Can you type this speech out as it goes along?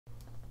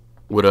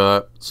What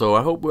up? So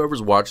I hope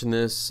whoever's watching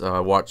this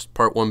watched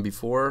part one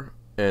before.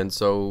 And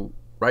so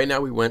right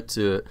now we went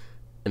to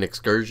an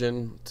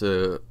excursion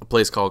to a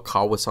place called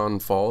Kawasan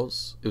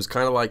Falls. It was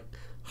kind of like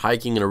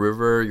hiking in a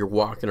river. You're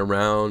walking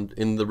around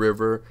in the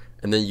river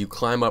and then you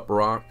climb up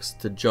rocks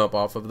to jump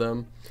off of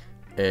them.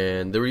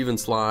 And there were even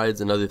slides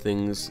and other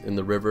things in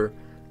the river.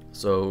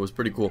 So it was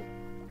pretty cool.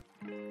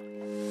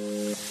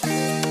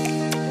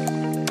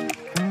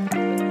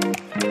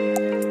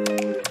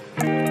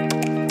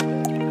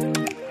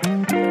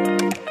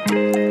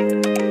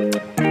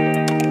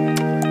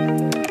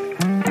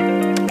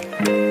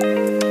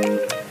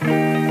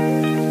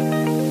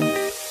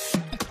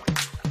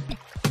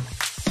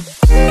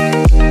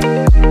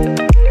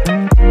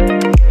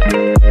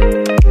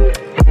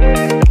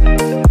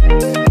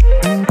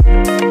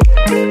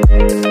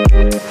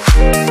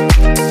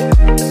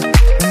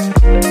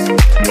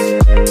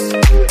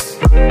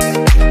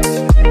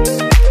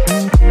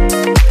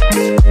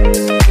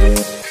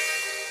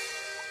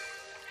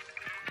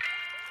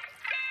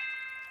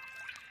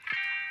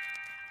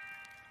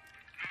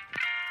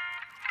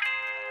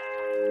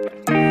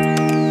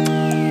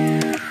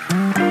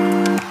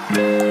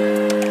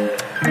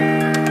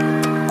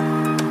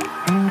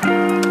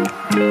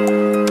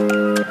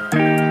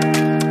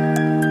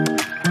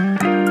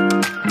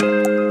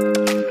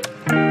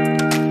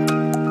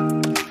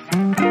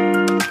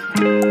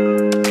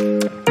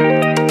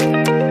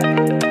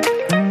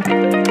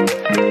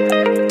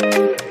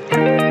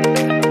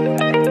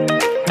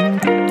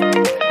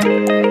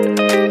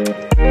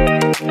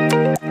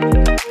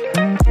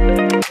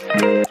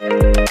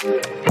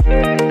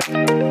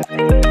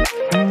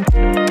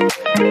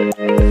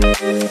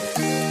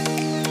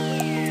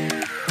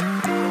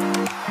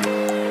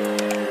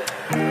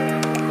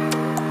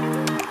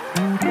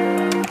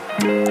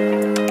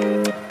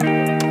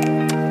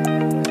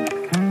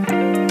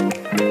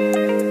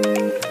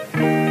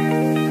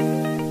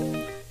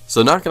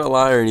 So not gonna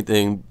lie or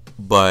anything,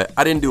 but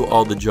I didn't do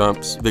all the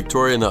jumps.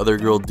 Victoria and the other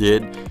girl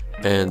did,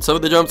 and some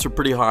of the jumps were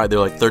pretty high. They're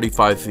like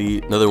 35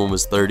 feet, another one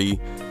was 30.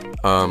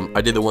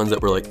 I did the ones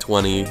that were like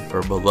 20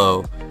 or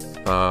below,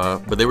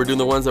 but they were doing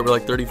the ones that were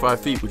like 35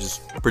 feet, which is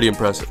pretty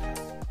impressive.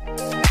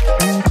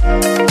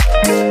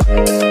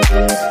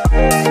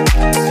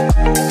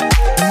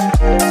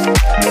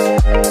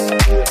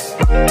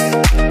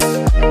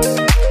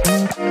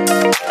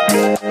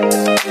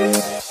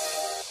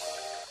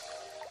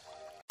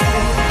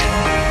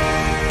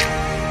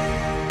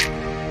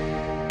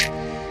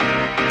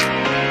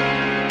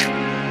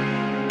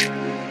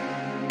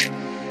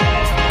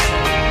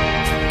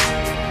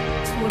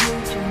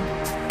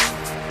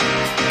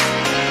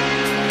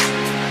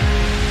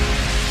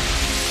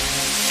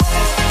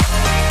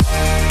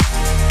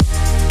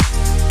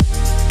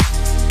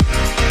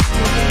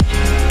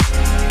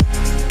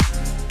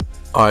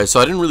 Alright,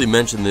 so I didn't really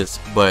mention this,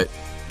 but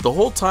the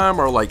whole time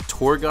our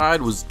tour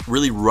guide was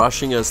really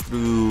rushing us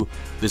through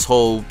this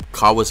whole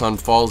Kawasan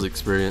Falls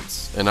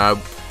experience, and I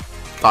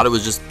thought it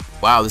was just,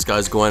 wow, this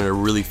guy's going at a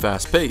really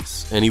fast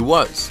pace, and he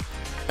was.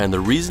 And the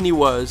reason he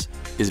was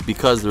is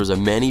because there was a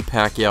Manny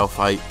Pacquiao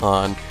fight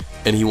on,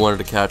 and he wanted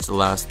to catch the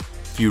last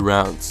few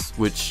rounds,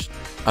 which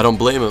I don't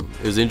blame him.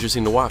 It was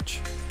interesting to watch.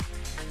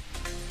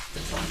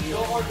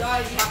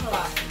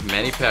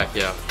 Manny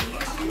Pacquiao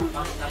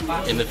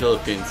in the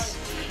Philippines.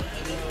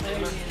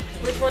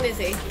 Which one is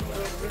he?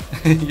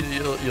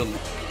 you'll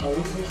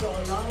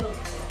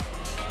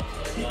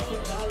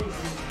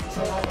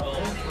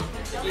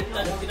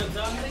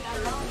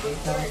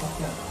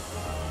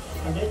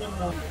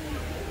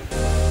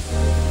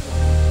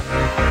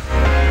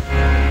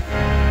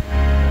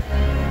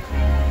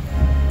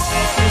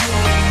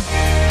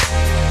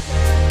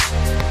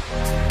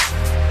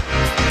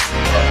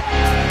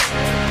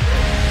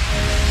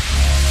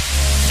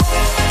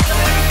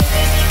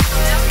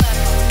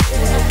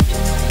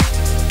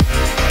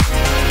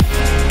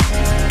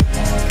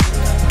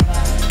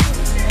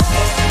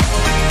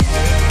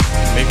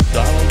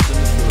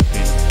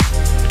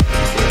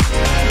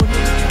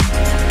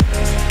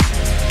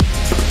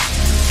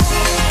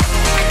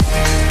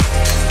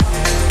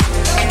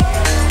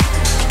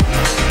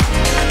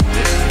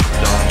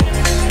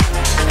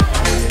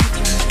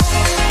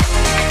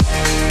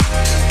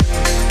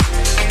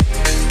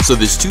So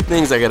there's two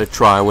things I gotta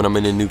try when I'm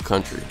in a new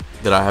country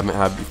that I haven't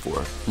had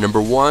before. Number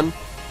one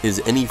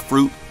is any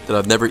fruit that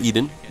I've never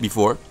eaten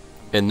before,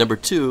 and number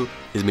two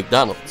is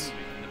McDonald's.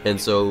 And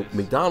so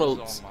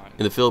McDonald's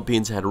in the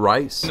Philippines had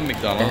rice, it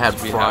had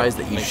fries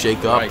that you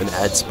shake up and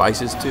add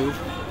spices to,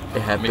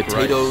 it had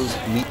potatoes,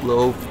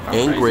 meatloaf,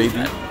 and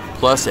gravy,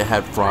 plus it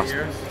had frosting.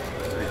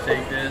 We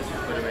take this, we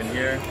put them in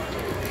here,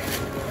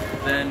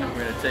 then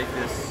we're gonna take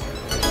this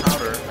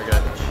powder, I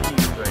got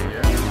cheese right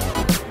here.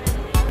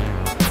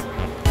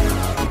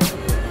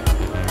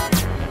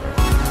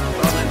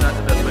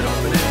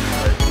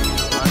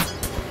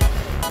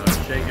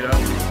 Shake it up,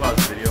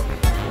 pause the video.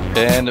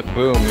 And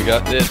boom, we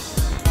got this.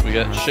 We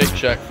got Shake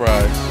Shack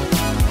fries.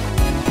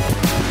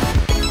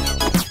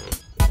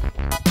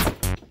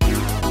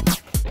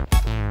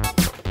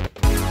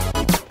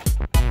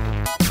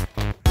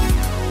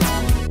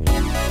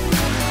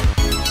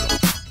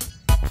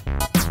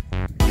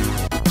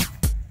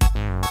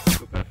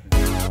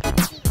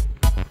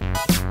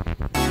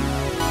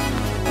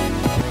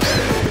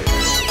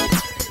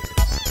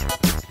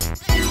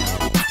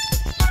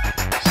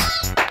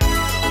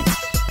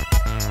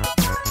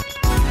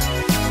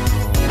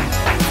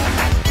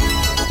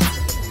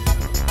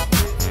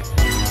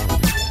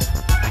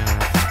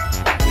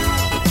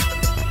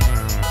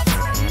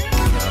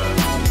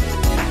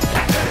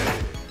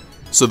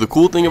 So the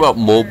cool thing about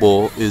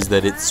Moalboal is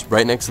that it's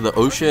right next to the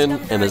ocean,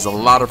 and there's a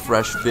lot of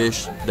fresh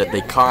fish that they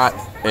caught,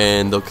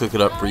 and they'll cook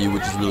it up for you,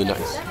 which is really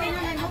nice.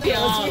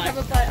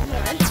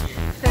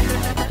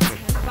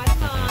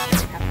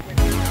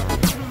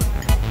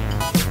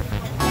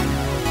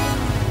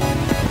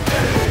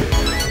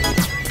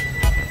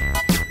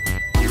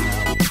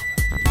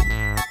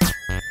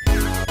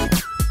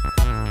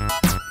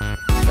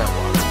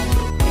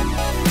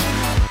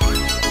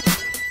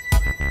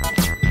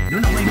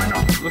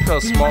 Look how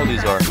small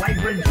these are.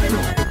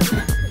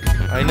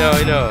 I know.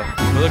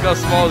 But look how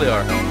small they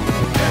are.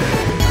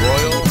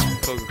 Royal,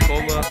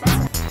 Coca-Cola,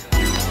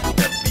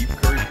 that beef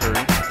curry, and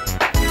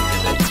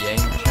that yang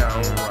chow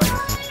rice.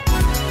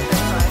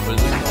 What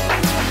is this called?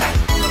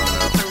 I don't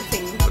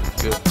know. But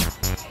it's good.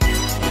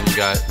 And you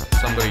got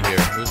somebody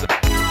here. Who's that?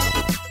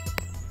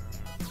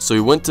 So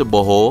we went to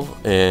Bohol,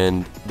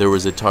 and there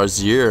was a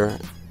tarsier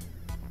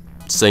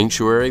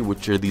sanctuary,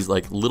 which are these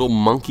like little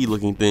monkey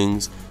looking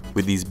things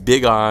with these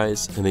big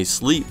eyes, and they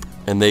sleep,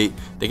 and they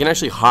can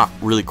actually hop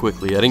really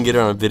quickly. I didn't get it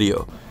on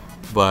video,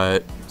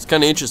 but it's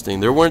kind of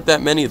interesting. There weren't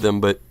that many of them,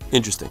 but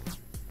interesting.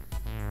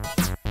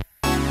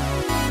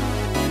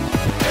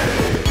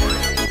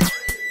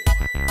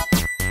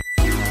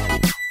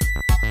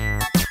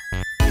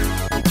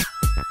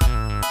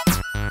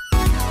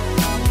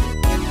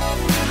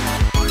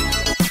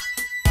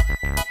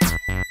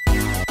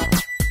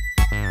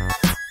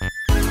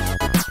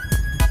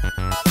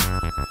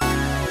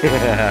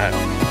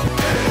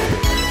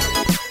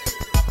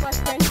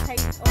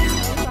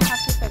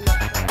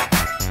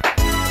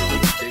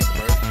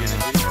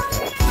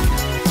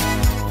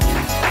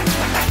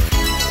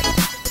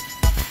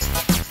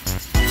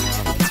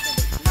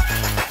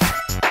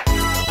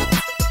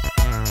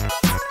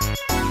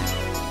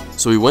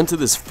 So we went to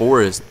this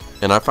forest,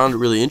 and I found it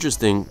really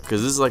interesting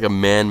because this is like a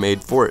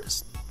man-made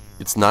forest.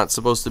 It's not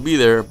supposed to be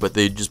there, but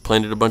they just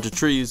planted a bunch of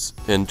trees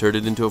and turned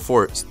it into a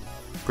forest.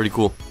 Pretty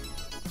cool.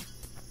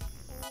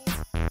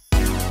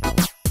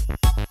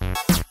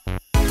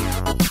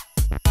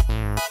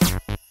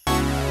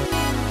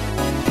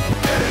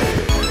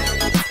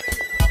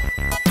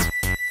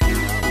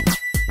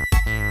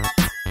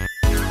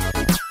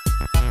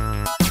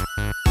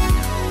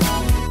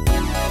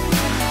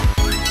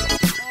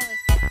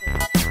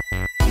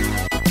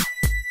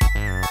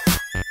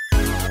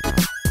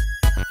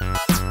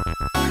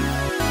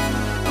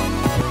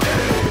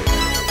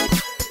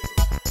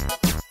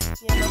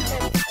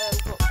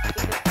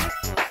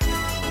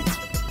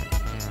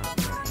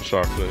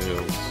 Chocolate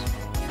Hills.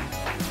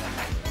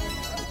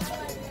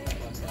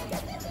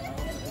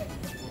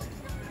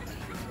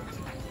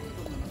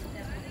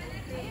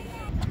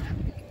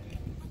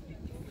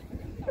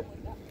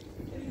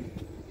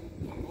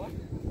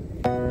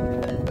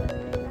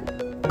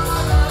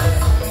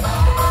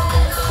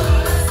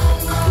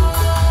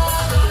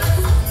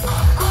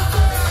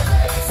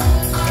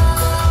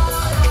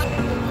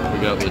 We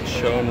got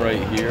lechon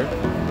right here.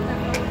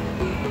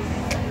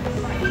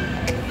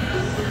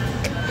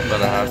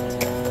 About a half.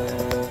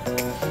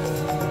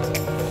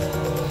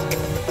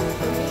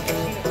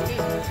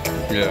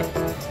 Yeah,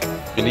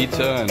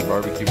 bonita and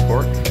barbecue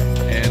pork,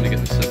 and they get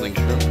the sizzling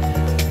shrimp,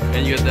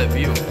 and you get that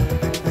view.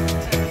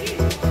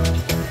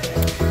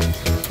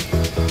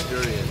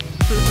 Durian.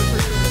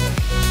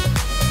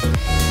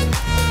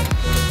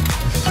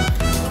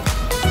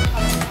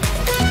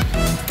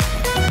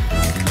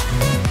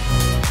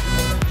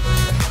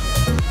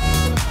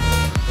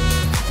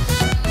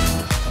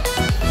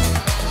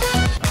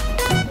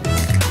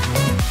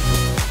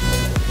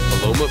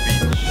 Alona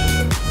Beach.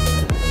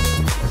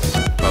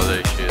 Oh,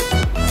 there she is.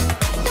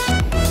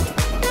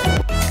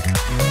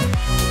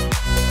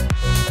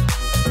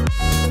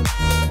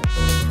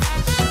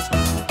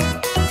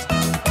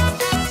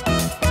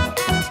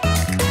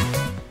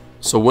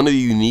 So one of the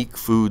unique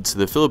foods to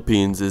the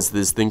Philippines is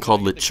this thing called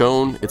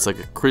lechon. It's like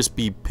a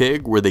crispy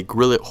pig where they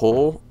grill it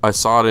whole. I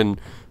saw it in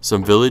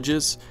some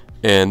villages,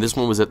 and this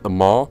one was at the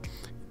mall,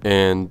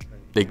 and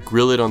they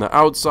grill it on the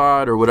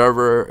outside or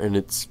whatever, and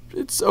it's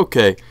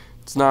okay.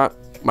 It's not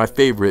my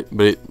favorite,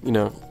 but it, you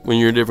know, when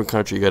you're in a different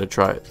country, you got to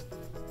try it.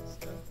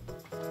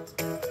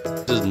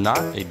 This is not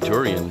a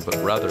durian, but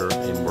rather a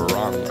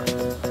marangler.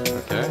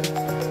 Okay,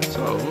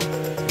 so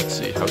let's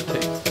see how it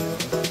tastes.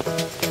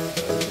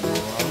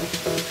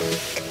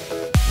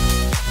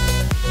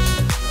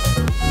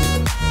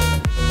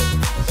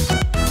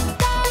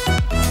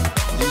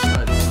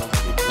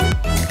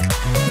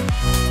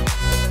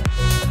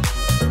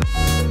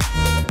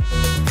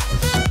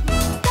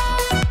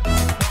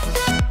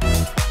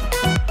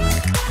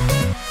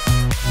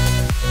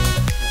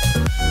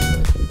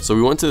 So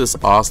we went to this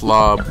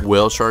Oslob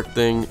whale shark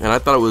thing, and I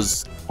thought it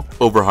was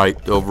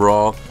overhyped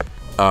overall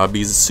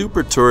because it's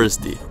super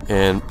touristy,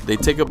 and they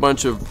take a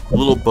bunch of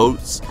little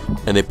boats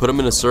and they put them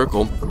in a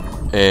circle,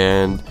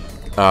 and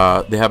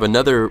they have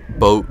another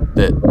boat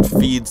that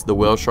feeds the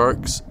whale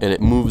sharks, and it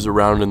moves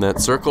around in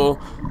that circle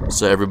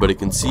so everybody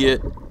can see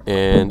it,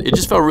 and it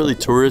just felt really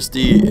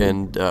touristy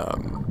and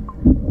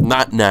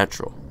not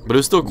natural, but it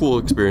was still a cool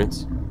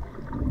experience.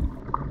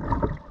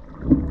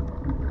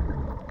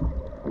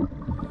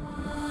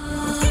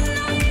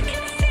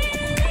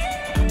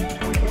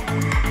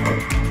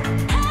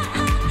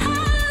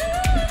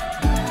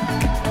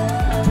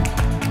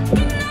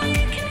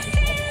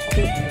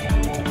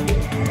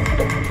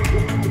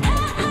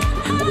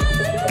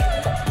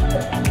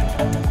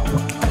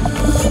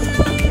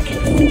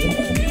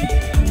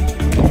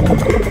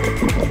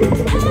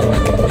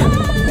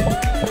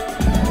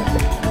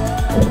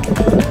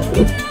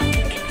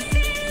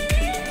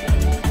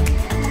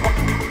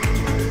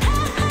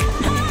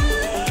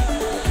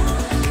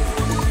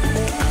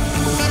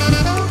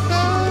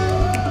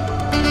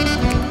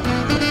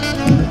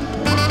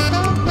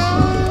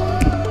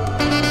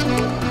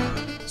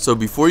 So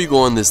before you go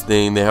on this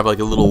thing, they have like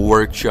a little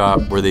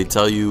workshop where they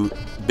tell you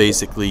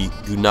basically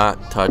do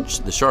not touch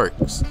the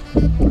sharks,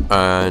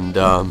 and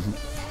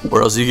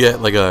or else you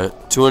get like a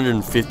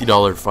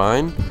 $250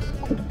 fine,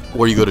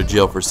 or you go to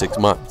jail for 6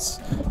 months.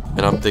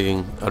 And I'm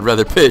thinking I'd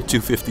rather pay a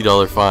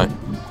 $250 fine.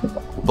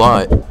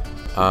 But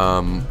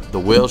the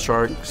whale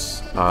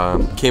sharks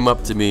came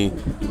up to me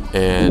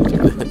and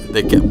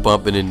they kept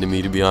bumping into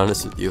me, to be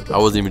honest with you. I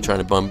wasn't even trying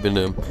to bump into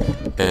them.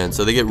 And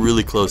so they get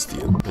really close to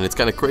you. And it's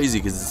kind of crazy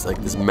because it's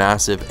like this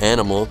massive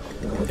animal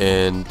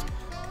and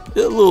a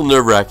little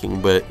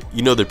nerve-wracking, but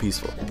you know they're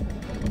peaceful.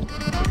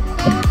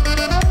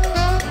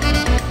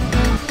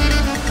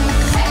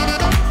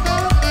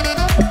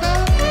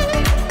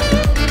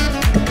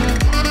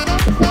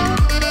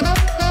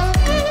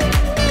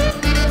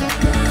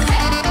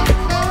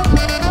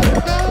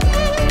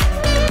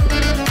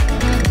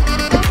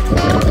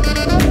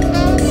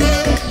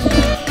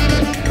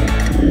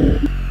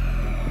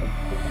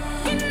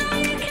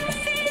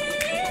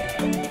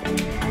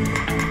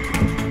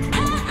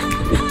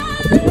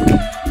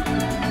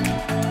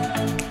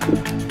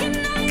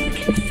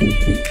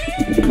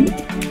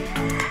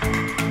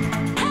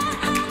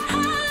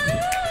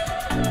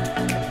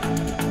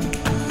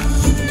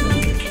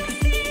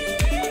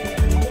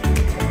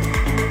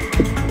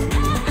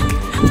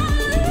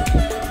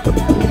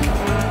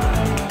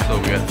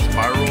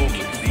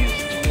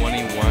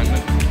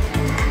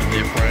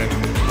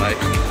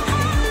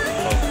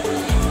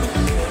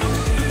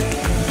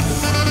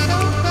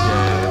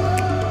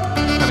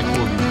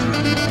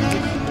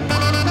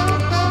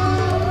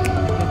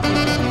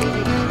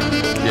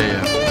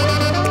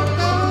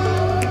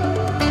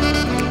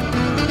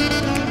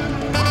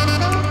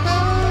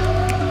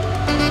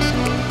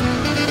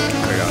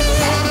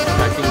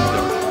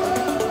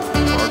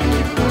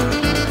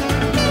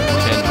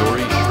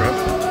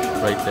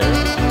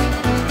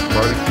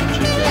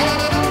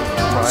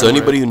 So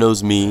anybody who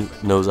knows me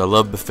knows I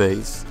love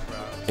buffets,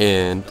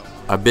 and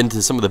I've been to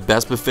some of the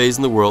best buffets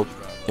in the world,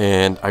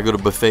 and I go to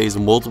buffets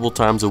multiple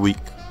times a week.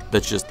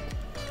 That's just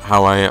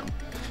how I am,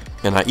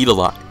 and I eat a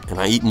lot, and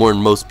I eat more than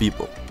most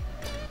people.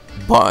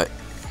 But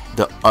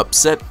the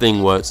upset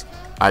thing was,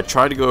 I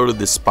tried to go to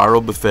this Spiral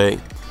buffet,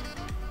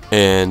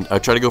 and I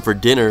tried to go for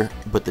dinner,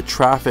 but the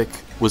traffic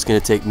was going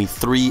to take me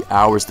 3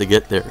 hours to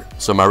get there.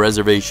 So my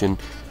reservation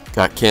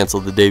got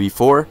canceled the day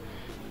before,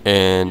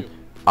 and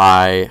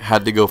I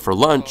had to go for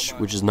lunch,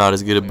 which is not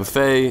as good a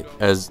buffet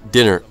as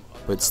dinner,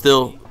 but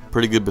still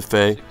pretty good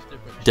buffet.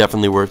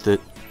 Definitely worth it,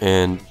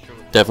 and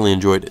definitely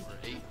enjoyed it.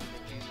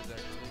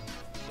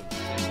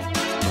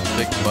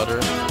 Thick butter,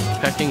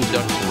 Peking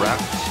duck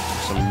wraps,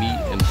 some meat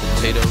and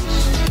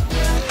potatoes,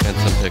 and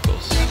some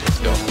pickles. Let's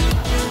go.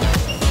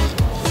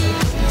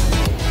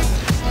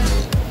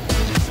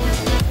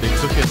 They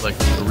cook it like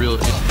a real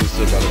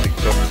exclusive out of the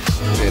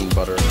cooked in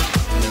butter.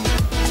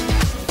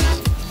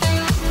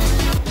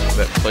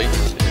 That plate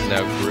is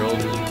now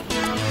grilled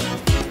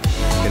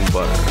in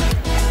butter.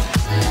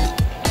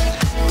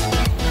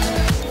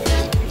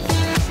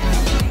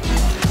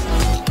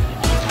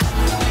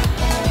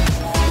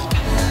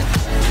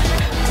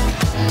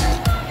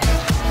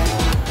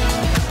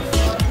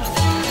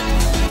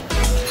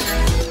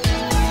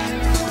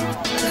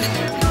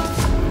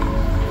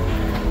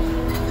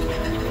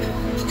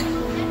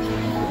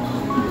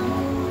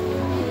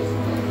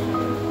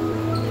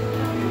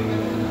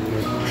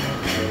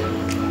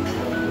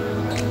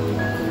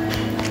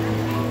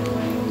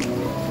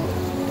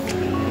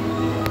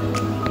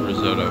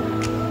 Risotto.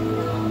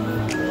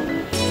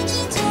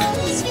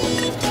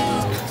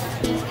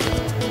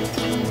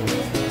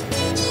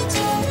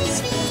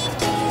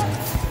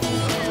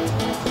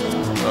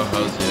 Oh,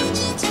 how's it?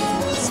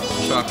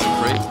 Chocolate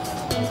grape.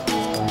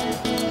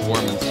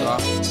 Warm and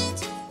soft.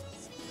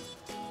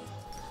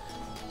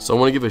 So I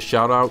want to give a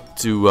shout out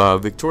to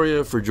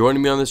Victoria for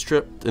joining me on this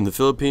trip in the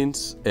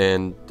Philippines.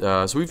 And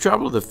so we've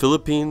traveled to the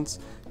Philippines,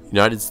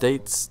 United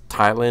States,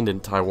 Thailand,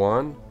 and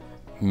Taiwan.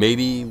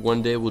 Maybe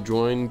one day we'll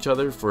join each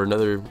other for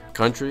another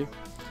country.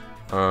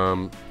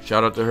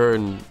 Shout out to her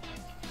in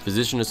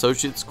Physician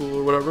Associate School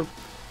or whatever.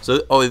 So,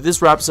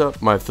 this wraps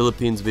up my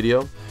Philippines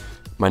video.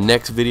 My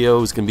next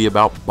video is going to be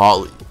about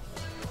Bali.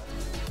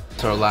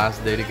 It's our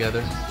last day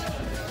together.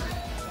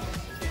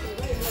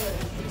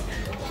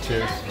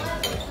 Cheers.